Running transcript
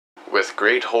with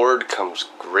great hoard comes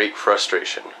great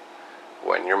frustration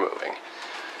when you're moving.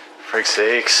 For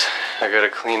sakes, I gotta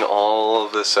clean all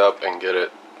of this up and get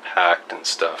it packed and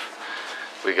stuff.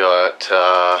 We got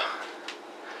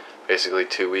basically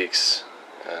 2 weeks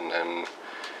and then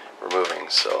we're moving,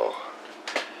 so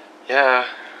yeah,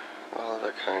 all of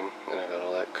that kind. And I got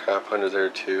all that crap under there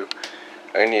too.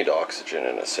 I need oxygen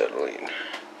and acetylene,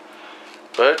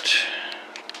 but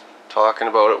talking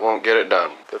about it won't get it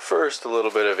done. But first, a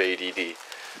little bit of ADD.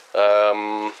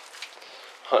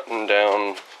 Hunting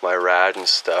down my rad and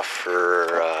stuff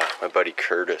for my buddy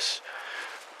Curtis.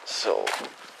 So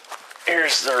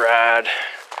here's the rad.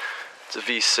 It's a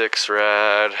V6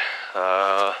 rad.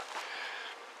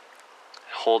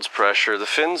 Holds pressure. The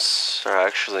fins are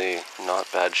actually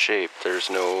not bad shape. There's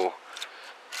no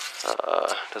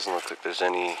doesn't look like there's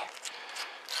any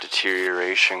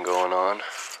deterioration going on.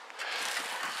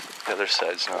 The other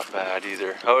side's not bad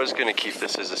either. I was gonna keep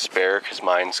this as a spare because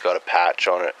mine's got a patch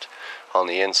on it on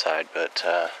the inside, but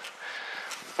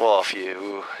well, if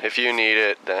you need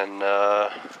it, then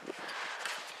well,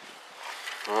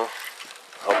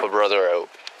 help a brother out.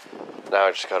 Now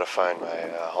I just gotta find my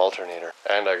alternator,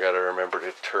 and I gotta remember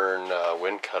to turn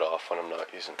wind cut off when I'm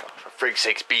not using it. For frig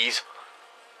sakes, bees!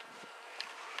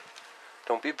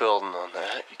 Don't be building on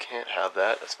that. You can't have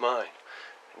that. That's mine.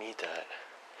 I need that.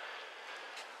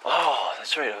 Oh,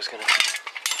 that's right. I was gonna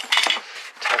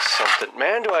test something.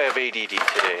 Man, do I have ADD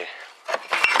today.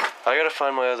 I gotta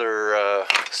find my other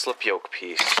slip yoke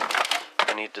piece.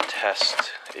 I need to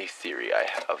test a theory I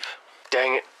have.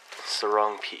 Dang it. It's the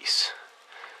wrong piece.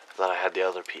 I thought I had the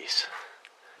other piece.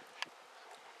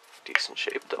 Decent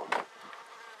shape though.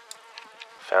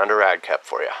 Found a rad cap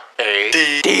for ya.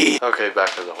 A.D.D. Okay,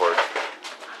 back to the hoard.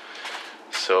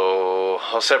 So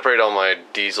I'll separate all my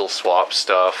diesel swap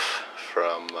stuff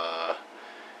from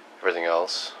everything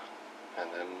else,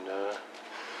 and then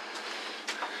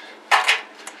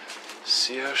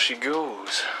see how she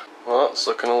goes. Well, it's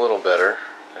looking a little better.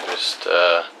 I just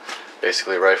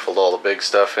basically rifled all the big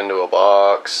stuff into a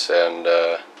box, and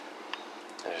I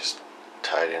just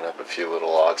tidying up a few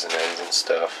little odds and ends and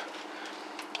stuff.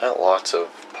 Not lots of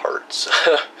parts.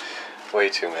 Way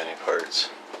too many parts.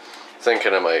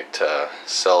 Thinking I might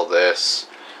sell this,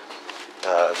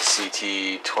 the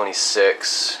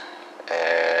CT26,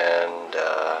 and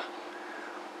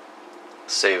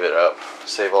save it up.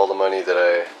 Save all the money that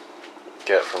I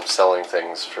get from selling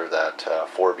things for that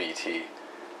 4BT.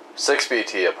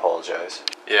 6BT, apologize.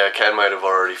 Yeah, Ken might have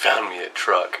already found me a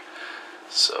truck,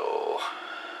 so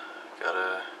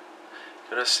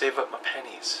gotta save up my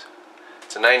pennies.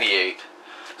 It's a 98,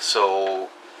 so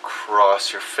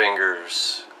cross your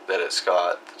fingers that it's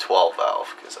got the 12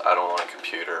 valve, because I don't want a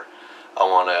computer. I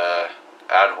want to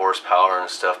add horsepower and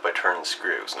stuff by turning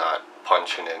screws, not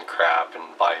punching in crap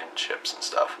and buying chips and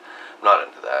stuff. I'm not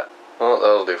into that. Well,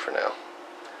 that'll do for now.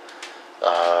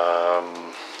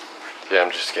 Yeah,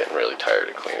 I'm just getting really tired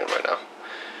of cleaning right now.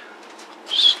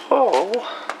 So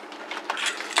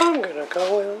I'm gonna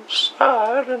go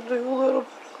inside and do a little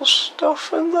bit of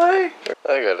stuff in there.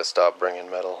 I gotta stop bringing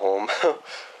metal home.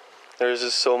 There's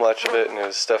just so much of it, and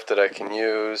it's stuff that I can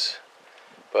use.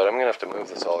 But I'm gonna have to move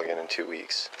this all again in 2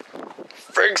 weeks.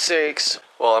 Frig sakes!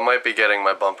 Well, I might be getting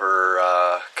my bumper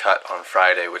cut on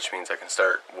Friday, which means I can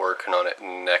start working on it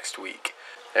next week.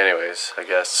 Anyways, I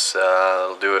guess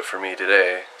that'll do it for me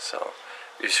today. So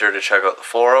be sure to check out the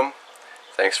forum.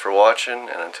 Thanks for watching,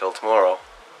 and until tomorrow,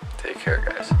 take care,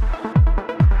 guys.